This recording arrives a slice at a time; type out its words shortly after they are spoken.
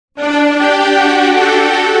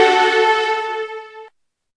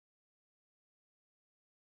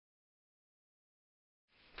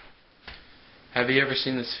Have you ever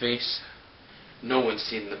seen this face? No one's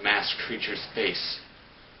seen the masked creature's face.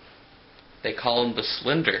 They call him the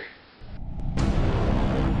Slender.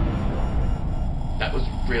 That was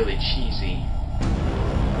really cheesy.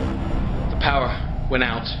 The power went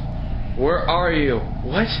out. Where are you?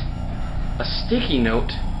 What? A sticky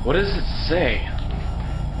note? What does it say?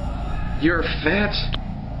 You're fat.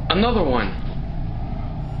 Another one.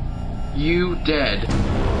 You dead.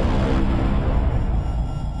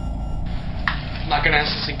 I'm not gonna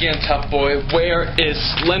ask this again, tough boy. Where is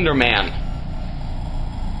Slender Man?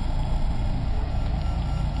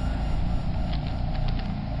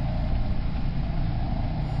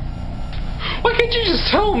 Why can't you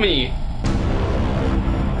just tell me?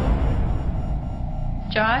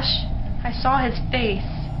 Josh, I saw his face.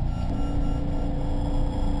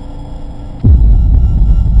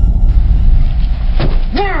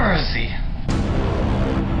 Where is he?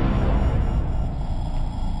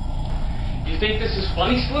 You think this is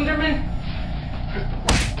funny, Slenderman?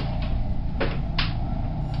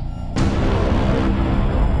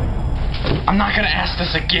 I'm not gonna ask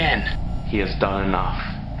this again. He has done enough,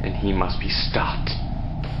 and he must be stopped.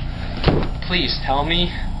 Please tell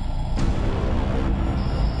me.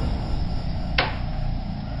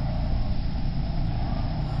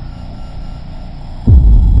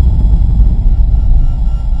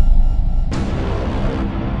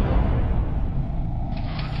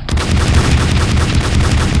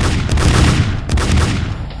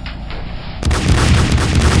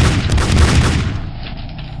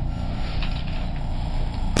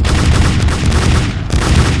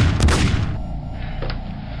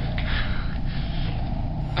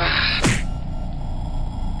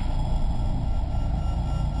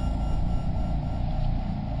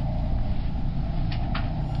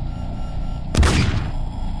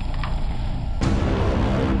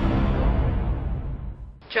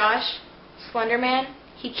 Josh, Slender Man,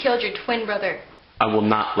 he killed your twin brother. I will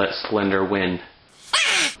not let Slender win.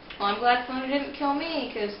 Well, I'm glad Slender didn't kill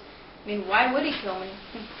me, because, I mean, why would he kill me?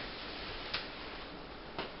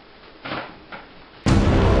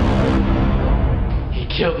 He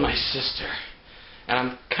killed my sister, and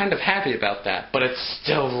I'm kind of happy about that, but it's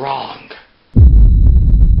still wrong.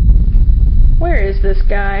 Where is this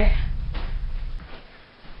guy?